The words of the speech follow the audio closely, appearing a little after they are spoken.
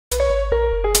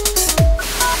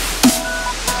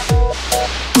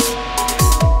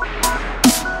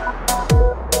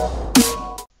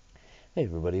Hey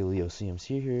everybody, Leo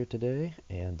CMC here today,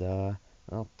 and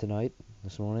well, tonight,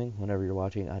 this morning, whenever you're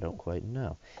watching, I don't quite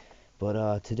know.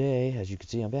 But today, as you can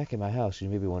see, I'm back in my house. You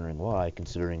may be wondering why,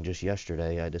 considering just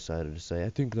yesterday I decided to say, I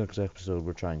think next episode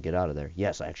we're trying to get out of there.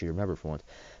 Yes, I actually remember for once.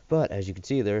 But as you can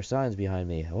see, there are signs behind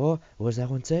me. Oh, what does that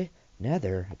one say?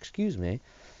 Nether, excuse me.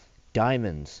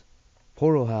 Diamonds.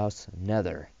 Portal House,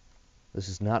 Nether. This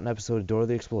is not an episode of Dora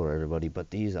the Explorer, everybody, but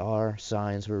these are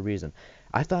signs for a reason.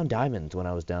 I found diamonds when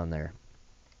I was down there.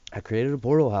 I created a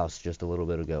portal house just a little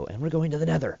bit ago, and we're going to the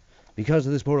Nether because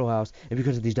of this portal house and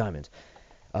because of these diamonds.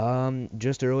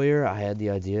 Just earlier, I had the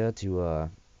idea to,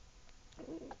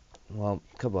 well,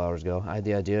 a couple hours ago, I had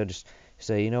the idea to just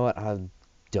say, you know what, I'm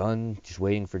done just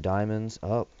waiting for diamonds.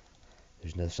 Oh,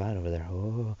 there's another sign over there.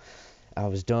 Oh, I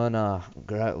was done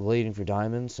waiting for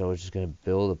diamonds, so I was just going to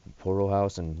build a portal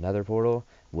house and Nether portal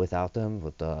without them,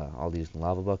 with all these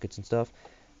lava buckets and stuff.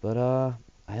 But I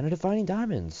ended up finding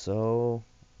diamonds, so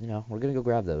we're gonna go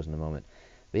grab those in a moment.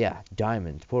 But yeah,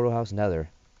 diamonds, portal house, Nether,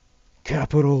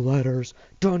 capital letters,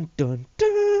 dun dun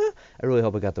dun. I really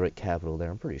hope I got the right capital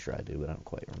there. I'm pretty sure I do, but I don't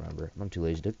quite remember. I'm too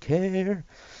lazy to care.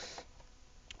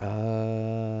 I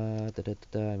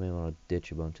may want to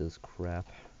ditch a bunch of this crap.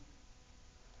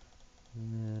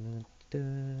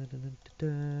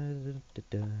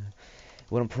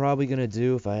 What I'm probably gonna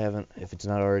do if it's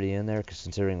not already in there, because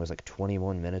considering it was like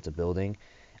 21 minutes of building,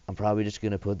 I'm probably just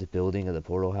gonna put the building of the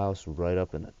portal house right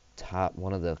up in the top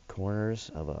one of the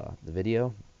corners of the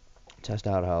video. Test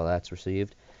out how that's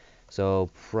received.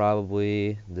 So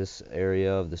probably this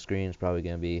area of the screen is probably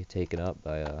gonna be taken up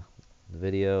by the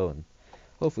video, and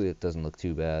hopefully it doesn't look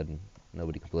too bad and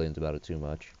nobody complains about it too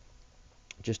much.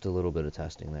 Just a little bit of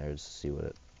testing there just to see what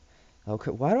it.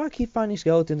 Okay, why do I keep finding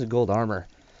skeletons and gold armor?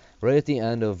 Right at the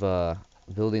end of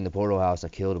building the portal house, I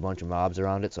killed a bunch of mobs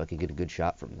around it so I could get a good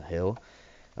shot from the hill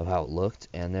of how it looked,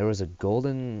 and there was a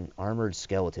golden armored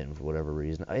skeleton for whatever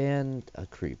reason, and a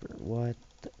creeper. What?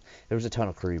 There was a ton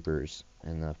of creepers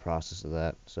in the process of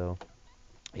that, so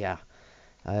yeah,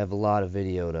 I have a lot of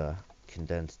video to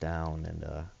condense down, and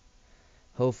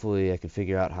hopefully I can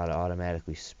figure out how to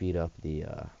automatically speed up the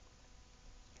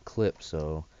clip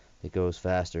so it goes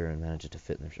faster and manages to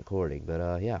fit in this recording.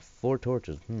 But yeah, 4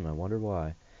 torches. I wonder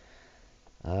why.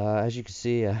 As you can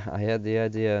see, I had the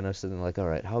idea, and I was sitting like,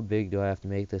 alright, how big do I have to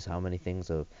make this? How many things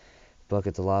of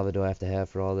buckets of lava do I have to have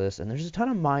for all this? And there's a ton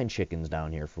of mine chickens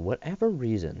down here for whatever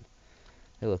reason.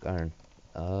 Hey, look, iron.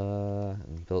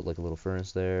 Built like a little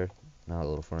furnace there. Not a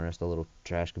little furnace, a little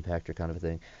trash compactor kind of a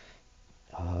thing.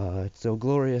 It's so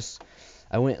glorious.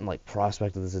 I went and like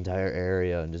prospected this entire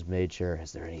area and just made sure,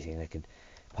 is there anything that could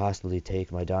possibly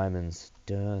take my diamonds?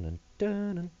 Dun and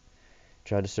dun and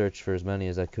tried to search for as many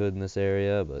as I could in this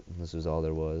area, but this was all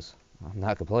there was. I'm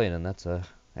not complaining. That's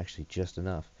actually just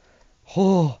enough.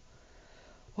 Oh,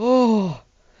 oh,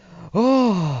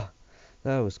 oh!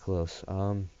 That was close.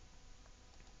 Oh,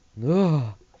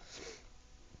 oh!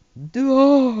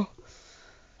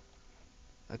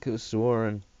 I could have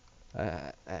sworn.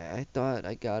 I thought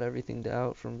I got everything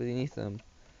out from beneath them.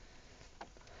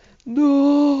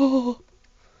 No!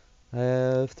 I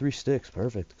have 3 sticks.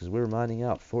 Perfect, because we're mining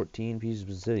out 14 pieces of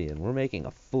obsidian. We're making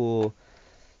a full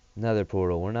nether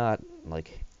portal. We're not,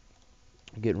 like,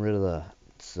 getting rid of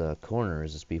the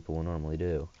corners as people will normally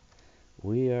do.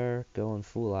 We are going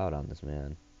full out on this,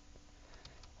 man.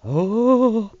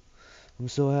 Oh! I'm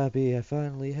so happy I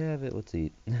finally have it. Let's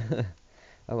eat.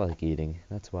 I like eating.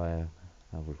 That's why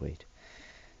I would wait.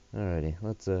 Alrighty,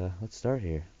 let's start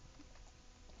here.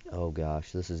 Oh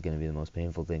gosh, this is gonna be the most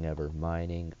painful thing ever.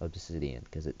 Mining obsidian,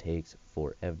 because it takes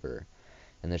forever.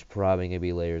 And there's probably gonna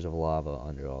be layers of lava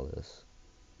under all this.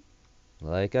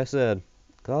 Like I said,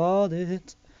 called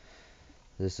it.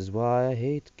 This is why I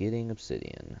hate getting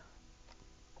obsidian.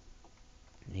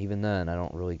 Even then, I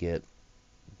don't really get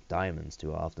diamonds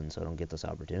too often, so I don't get this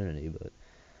opportunity, but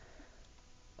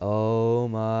oh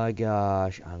my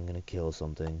gosh, I'm gonna kill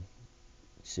something.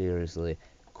 Seriously.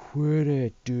 Quit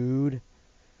it, dude.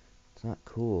 It's not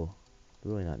cool.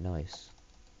 Really not nice.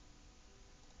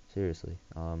 Seriously.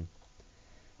 What are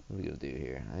we gonna do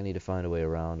here? I need to find a way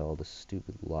around all this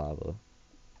stupid lava.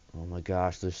 Oh my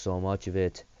gosh, there's so much of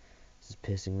it. This is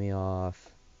pissing me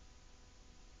off.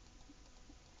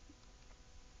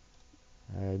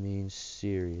 I mean,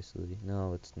 seriously.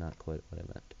 No, it's not quite what I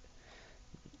meant.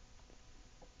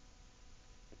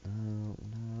 No,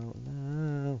 no,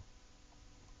 no.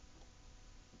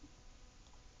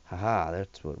 Haha,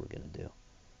 that's what we're gonna do.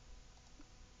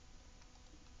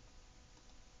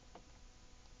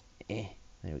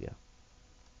 There we go.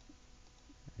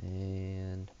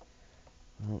 And,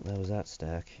 well, that was that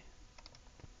stack.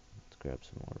 Let's grab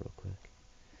some more real quick.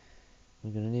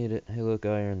 We're gonna need it. Hey, look,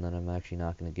 iron that I'm actually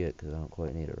not gonna get because I don't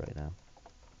quite need it right now.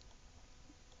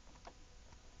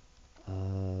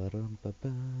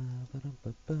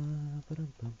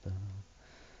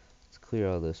 Let's clear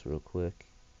all this real quick.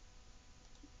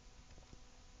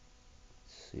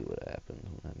 Let's see what happens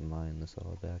when I mine this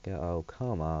all back out. Oh,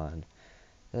 come on.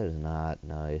 That is not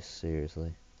nice,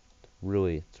 seriously.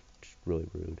 It's just really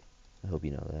rude. I hope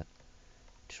you know that.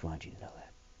 Just wanted you to know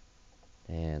that.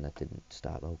 And that didn't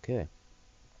stop. Okay.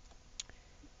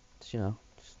 Just,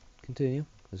 just continue.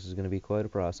 This is going to be quite a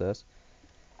process.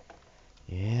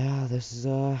 Yeah, this is,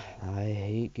 I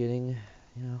hate getting,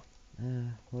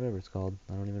 whatever it's called.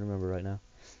 I don't even remember right now.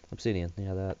 Obsidian,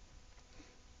 yeah, that.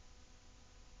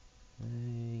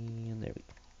 And there we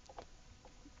go.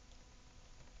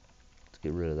 Let's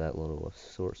get rid of that little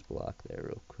source block there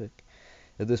real quick.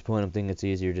 At this point, I'm thinking it's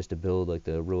easier just to build, like,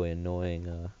 the really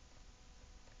annoying,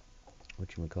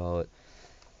 whatchamacallit,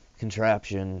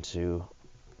 contraption to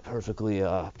perfectly,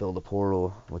 build a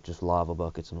portal with just lava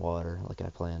buckets and water, like I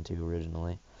planned to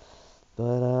originally.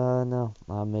 But, no,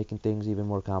 I'm making things even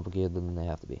more complicated than they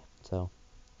have to be. So,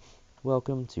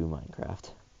 welcome to Minecraft.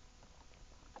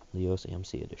 Leos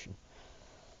AMC edition.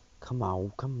 Come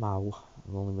on, come on.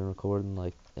 I've only been recording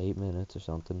like 8 minutes or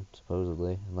something,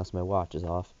 supposedly, unless my watch is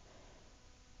off.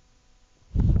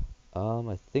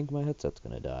 I think my headset's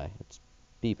gonna die. It's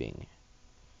beeping.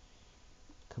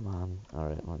 Come on.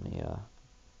 Alright, let me,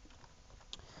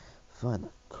 find the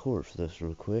cord for this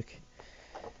real quick.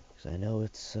 Because I know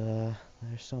it's, there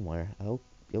somewhere. Oh,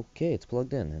 okay, it's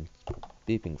plugged in, and it's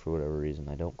beeping for whatever reason.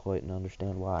 I don't quite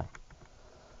understand why.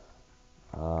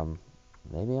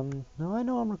 Maybe no, I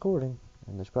know I'm recording,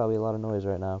 and there's probably a lot of noise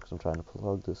right now because I'm trying to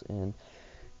plug this in.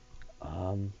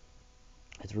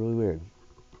 It's really weird.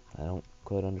 I don't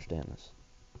quite understand this.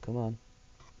 Come on,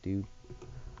 dude.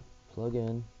 Plug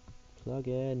in. Plug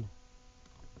in.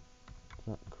 It's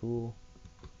not cool.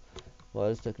 Why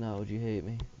does technology hate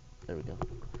me? There we go.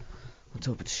 Let's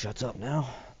hope it shuts up now.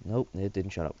 Nope, it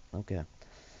didn't shut up. Okay.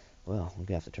 Well, we're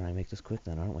gonna have to try and make this quick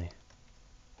then, aren't we?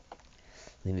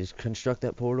 We need to just construct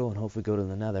that portal and hopefully go to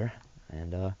the nether.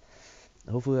 And,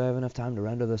 hopefully I have enough time to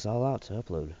render this all out to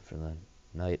upload for the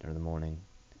night or the morning.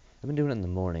 I've been doing it in the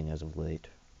morning as of late.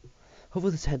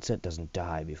 Hopefully this headset doesn't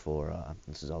die before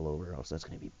this is all over, else that's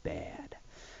going to be bad.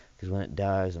 Because when it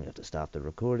dies, I'm going to have to stop the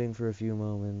recording for a few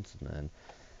moments and then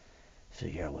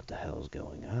figure out what the hell's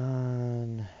going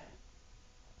on.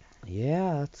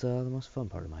 Yeah, that's the most fun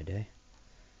part of my day.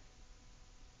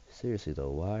 Seriously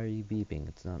though, why are you beeping?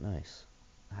 It's not nice.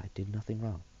 I did nothing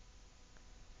wrong.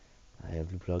 I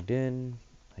have you plugged in.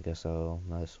 I guess I'll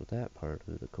mess with that part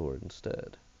of the cord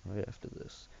instead. Right after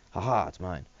this. Haha, it's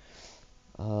mine.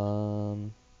 Give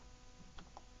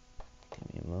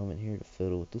me a moment here to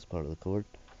fiddle with this part of the cord.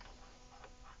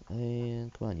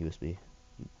 And come on, USB.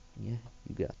 Yeah,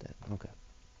 you got that. Okay.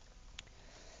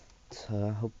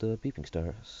 I hope the beeping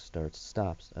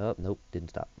stops. Oh, nope, didn't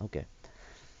stop. Okay.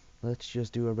 Let's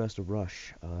just do our best to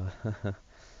rush.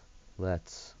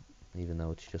 Let's. Even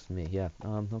though it's just me. Yeah,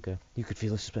 okay. You could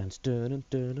feel the suspense. Come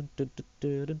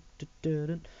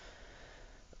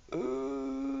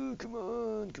on, come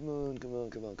on, come on,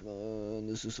 come on, come on.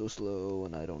 This is so slow,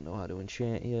 and I don't know how to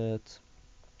enchant yet.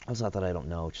 It's not that I don't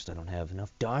know, it's just I don't have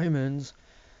enough diamonds.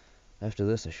 After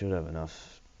this, I should have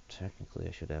enough. Technically,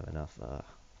 I should have enough,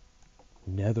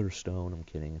 nether stone. I'm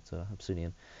kidding, it's,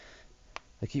 obsidian.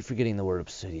 I keep forgetting the word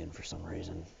obsidian for some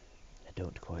reason. I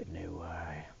don't quite know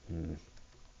why.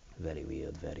 Very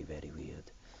weird, very, very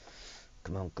weird.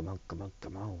 Come on, come on, come on,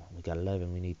 come on. We got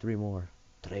 11, we need 3 more.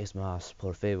 Tres más,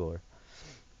 por favor.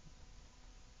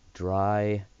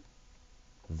 Dry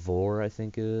vor, I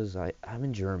think it is. I'm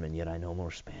in German, yet I know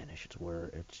more Spanish. It's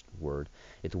weird. It's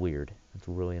weird. It's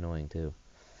really annoying, too.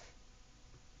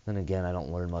 Then again, I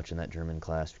don't learn much in that German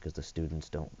class because the students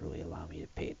don't really allow me to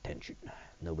pay attention.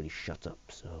 Nobody shuts up,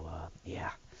 so,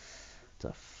 yeah. It's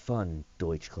a fun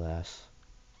Deutsch class.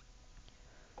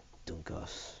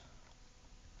 Dunkus.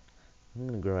 I'm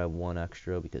gonna grab 1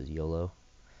 extra because YOLO.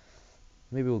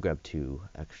 Maybe we'll grab 2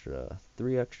 extra.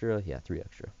 3 extra? Yeah, 3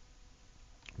 extra.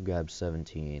 Grab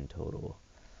 17 total.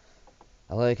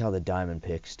 I like how the diamond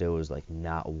pick still is like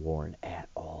not worn at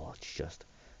all. It's just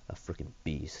a freaking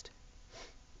beast.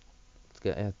 It's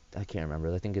got, I can't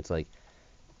remember. I think it's like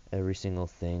every single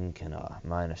thing can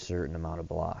mine a certain amount of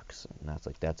blocks, and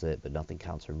that's it. But nothing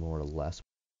counts for more or less.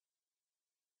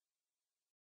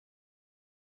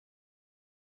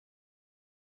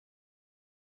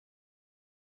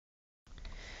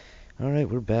 Alright,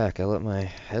 we're back. I let my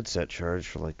headset charge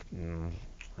for like,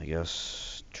 I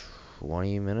guess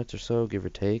 20 minutes or so, give or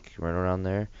take, right around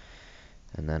there.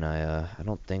 And then I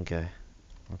don't think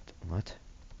What?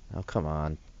 Oh, come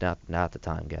on. Not the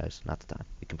time, guys. Not the time.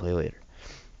 We can play later.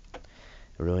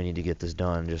 I really need to get this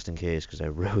done just in case, because I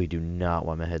really do not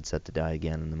want my headset to die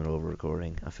again in the middle of a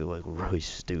recording. I feel like really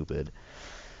stupid.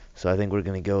 So I think we're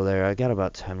going to go there. I got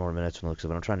about 10 more minutes from the looks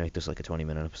of it. I'm trying to make this like a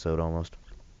 20-minute episode almost.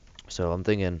 So I'm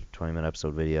thinking 20-minute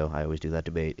episode video. I always do that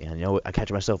debate. And you know, I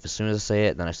catch myself as soon as I say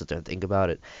it, then I sit there and think about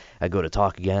it. I go to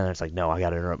talk again, and it's like, no, I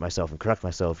got to interrupt myself and correct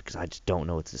myself because I just don't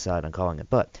know what to decide on calling it.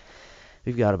 But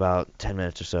we've got about 10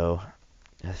 minutes or so,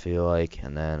 I feel like,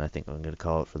 and then I think I'm going to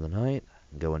call it for the night.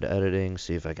 Go into editing,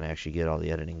 see if I can actually get all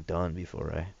the editing done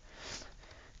before I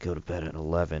go to bed at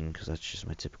 11, because that's just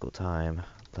my typical time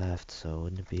left. So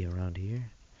wouldn't it be around here?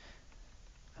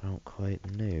 I don't quite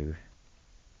know.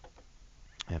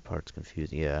 That part's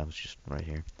confusing. Yeah, it was just right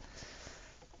here.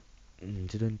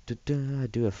 I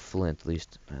do have flint, at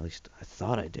least I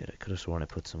thought I did. I could have sworn I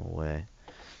put some away.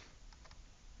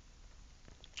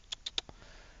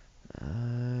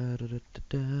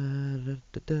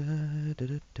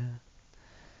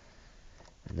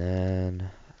 And then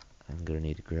I'm gonna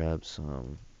need to grab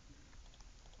some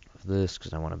of this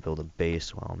because I want to build a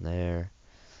base while I'm there.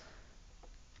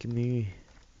 Give me.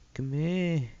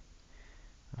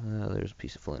 There's a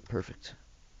piece of flint. Perfect.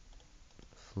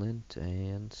 Flint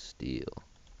and steel.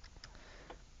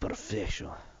 But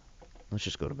official. Let's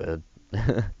just go to bed.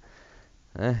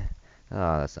 Oh,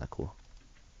 that's not cool.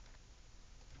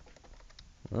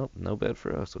 Well, no bed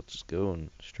for us. Let's just go and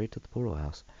straight to the portal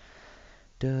house.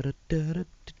 Not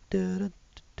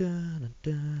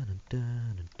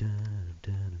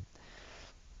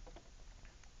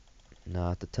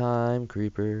the time,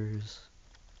 creepers.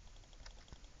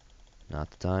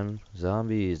 Not the time,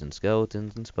 zombies and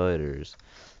skeletons and spiders.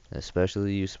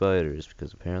 Especially you spiders,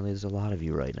 because apparently there's a lot of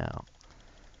you right now.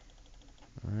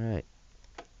 Alright.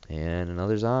 And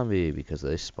another zombie, because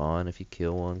they spawn if you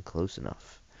kill one close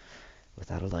enough.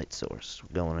 Without a light source.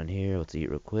 We're going in here. Let's eat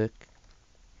real quick.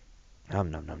 Nom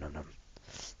nom nom nom nom.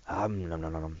 Nom nom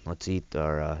nom nom. Let's eat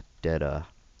our dead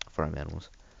farm animals.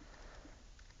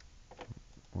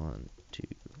 1, 2.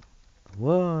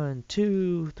 1,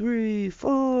 2, 3,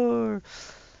 4.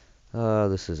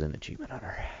 This is an achievement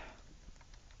hunter.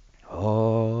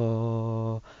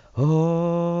 Oh,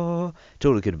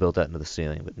 totally could have built that into the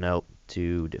ceiling, but nope,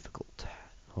 too difficult.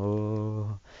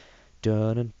 Oh,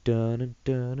 dun dun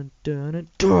dun dun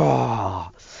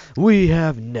dun. We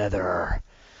have nether.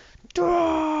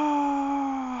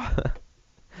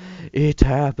 It's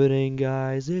happening,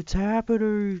 guys. It's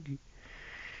happening.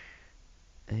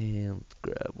 And let's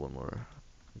grab one more.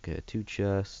 Okay, 2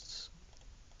 chests.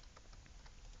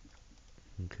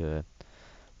 Okay.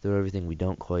 Throw everything we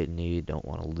don't quite need, don't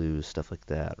want to lose, stuff like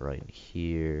that right in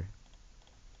here.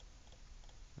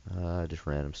 Just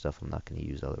random stuff I'm not going to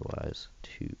use otherwise.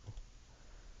 2.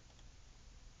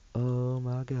 Oh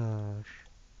my gosh.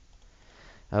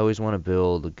 I always want to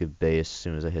build a good base as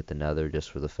soon as I hit the nether,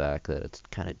 just for the fact that it's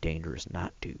kind of dangerous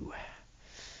not to.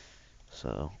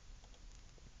 So,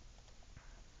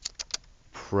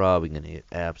 probably going to get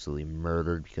absolutely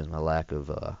murdered because of my lack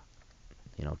of,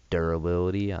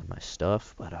 durability on my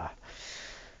stuff. But,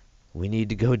 we need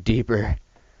to go deeper.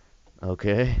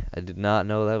 Okay, I did not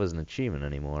know that was an achievement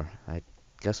anymore. I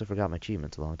guess I forgot my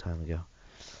achievements a long time ago.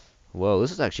 Whoa,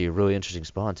 this is actually a really interesting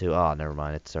spawn too. Oh, never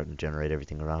mind, it's starting to generate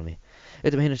everything around me. I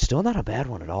mean, it's still not a bad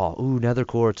one at all. Ooh, nether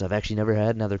quartz. I've actually never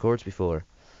had nether quartz before.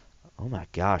 Oh my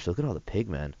gosh, look at all the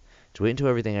pigmen. Just wait until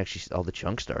everything actually, all the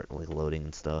chunks start like loading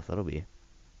and stuff. That'll be,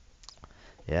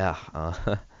 yeah.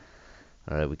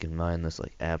 Alright, we can mine this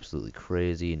like absolutely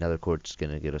crazy. Nether quartz is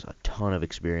going to get us a ton of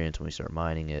experience when we start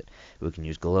mining it. We can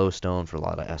use glowstone for a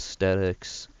lot of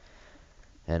aesthetics.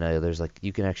 And there's like,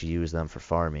 you can actually use them for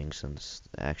farming, since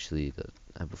actually,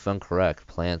 if I'm correct,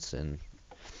 plants in,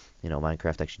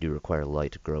 Minecraft actually do require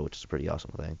light to grow, which is a pretty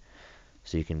awesome thing.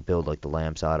 So you can build like the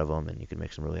lamps out of them, and you can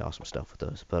make some really awesome stuff with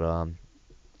those. But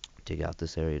dig out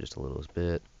this area just a little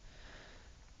bit.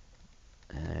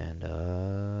 And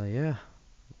yeah.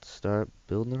 Start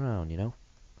building around,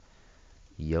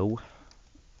 Yo.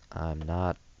 I'm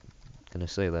not gonna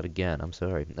say that again, I'm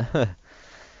sorry. Let's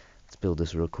build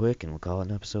this real quick and we'll call it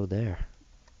an episode there.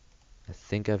 I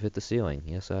think I've hit the ceiling.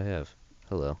 Yes, I have.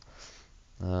 Hello.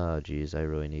 Oh, geez, I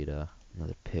really need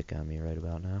another pick on me right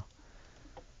about now.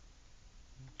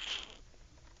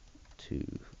 2.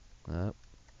 Up.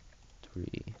 3.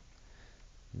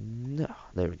 No,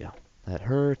 there we go. That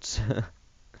hurts.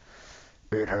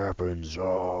 It happens.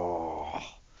 Oh.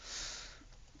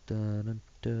 Dun,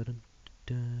 dun,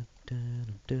 dun,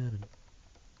 dun, dun.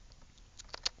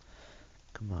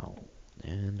 Come on.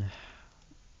 And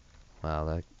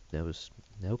wow, that was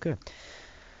okay.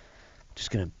 Just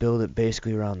gonna build it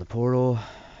basically around the portal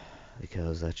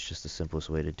because that's just the simplest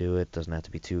way to do it. Doesn't have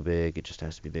to be too big. It just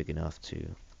has to be big enough to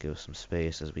give us some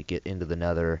space as we get into the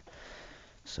nether.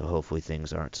 So hopefully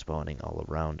things aren't spawning all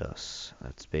around us.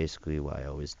 That's basically why I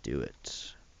always do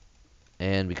it.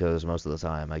 And because most of the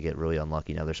time I get really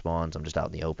unlucky nether spawns, I'm just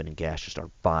out in the open and ghast just start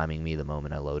bombing me the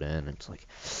moment I load in. It's like,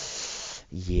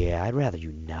 yeah, I'd rather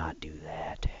you not do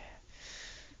that.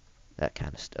 That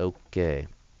kind of stuff. Okay.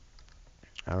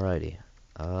 Alrighty.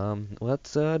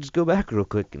 Let's just go back real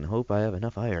quick and hope I have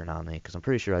enough iron on me, because I'm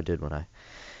pretty sure I did when I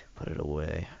put it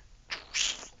away.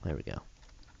 There we go.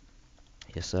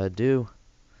 Yes, I do.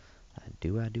 I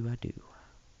do. I'm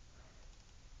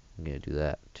gonna do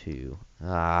that too.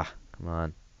 Ah, come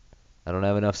on. I don't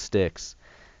have enough sticks.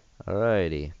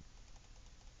 Alrighty.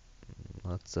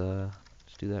 Let's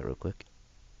just do that real quick.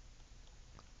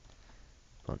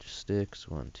 Bunch of sticks.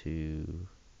 1, 2,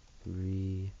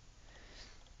 3.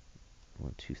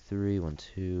 1, 2, 3. 1,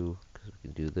 2. Because we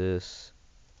can do this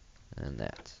and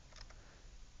that.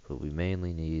 But we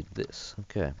mainly need this.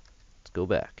 Okay. Let's go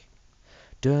back.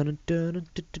 A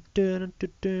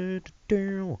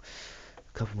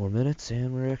couple more minutes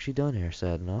and we're actually done here,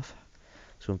 sad enough.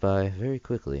 This went by very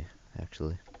quickly,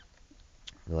 actually.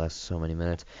 The last so many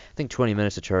minutes. I think 20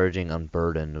 minutes of charging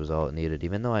unburdened was all it needed,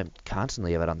 even though I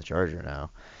constantly have it on the charger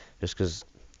now. Just because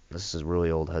this is a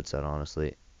really old headset,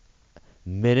 honestly.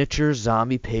 Miniature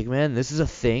zombie pigman? This is a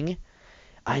thing?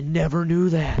 I never knew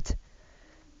that!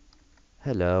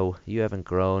 Hello, you haven't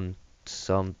grown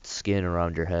some skin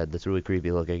around your head that's really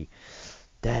creepy looking.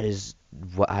 That is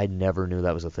what I never knew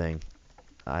that was a thing.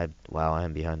 Wow, I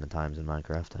am behind the times in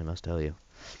Minecraft, I must tell you.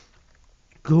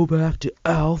 Go back to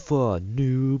alpha,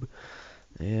 noob.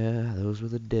 Yeah, those were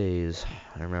the days.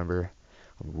 I remember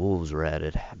when wolves were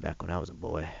added back when I was a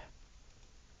boy.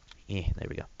 Yeah, there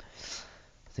we go.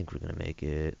 I think we're gonna make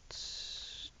it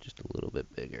just a little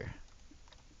bit bigger.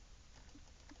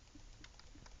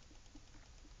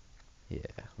 Yeah,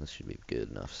 this should be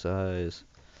good enough size.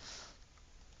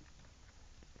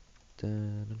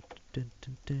 Come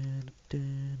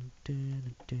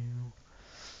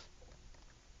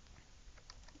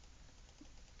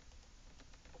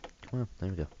on, there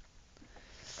we go.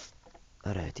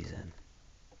 Alrighty then.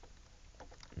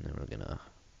 And then we're gonna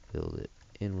build it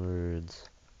inwards.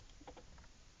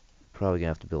 Probably gonna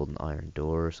have to build an iron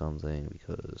door or something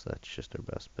because that's just our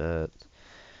best bet.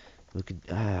 We could,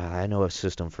 I know a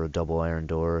system for a double iron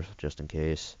door just in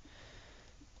case.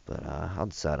 But I'll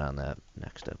decide on that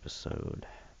next episode.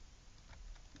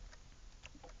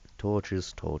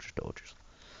 Torches, torches, torches.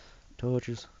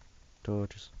 Torches,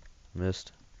 torches.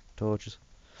 Mist, torches,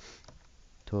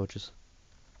 torches,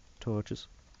 torches,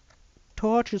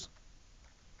 torches,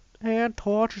 and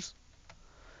torches.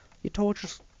 You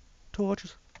torches,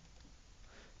 torches.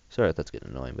 Sorry if that's getting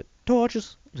annoying, but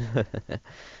torches.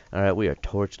 Alright, we are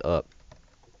torched up.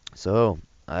 So,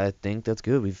 I think that's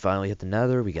good. We finally hit the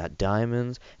nether. We got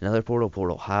diamonds. Another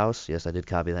portal house. Yes, I did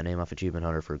copy that name off Achievement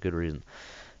Hunter for a good reason.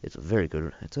 It's a very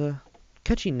good, it's a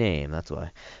catchy name, that's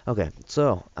why. Okay,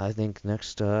 so, I think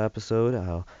next episode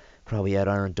I'll probably add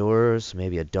iron doors,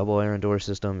 maybe a double iron door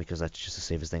system, because that's just the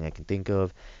safest thing I can think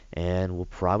of. And we'll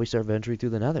probably start venturing through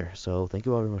the nether. So, thank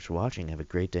you all very much for watching. Have a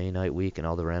great day, night, week, and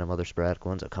all the random other sporadic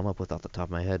ones I'll come up with off the top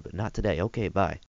of my head, but not today. Okay, bye.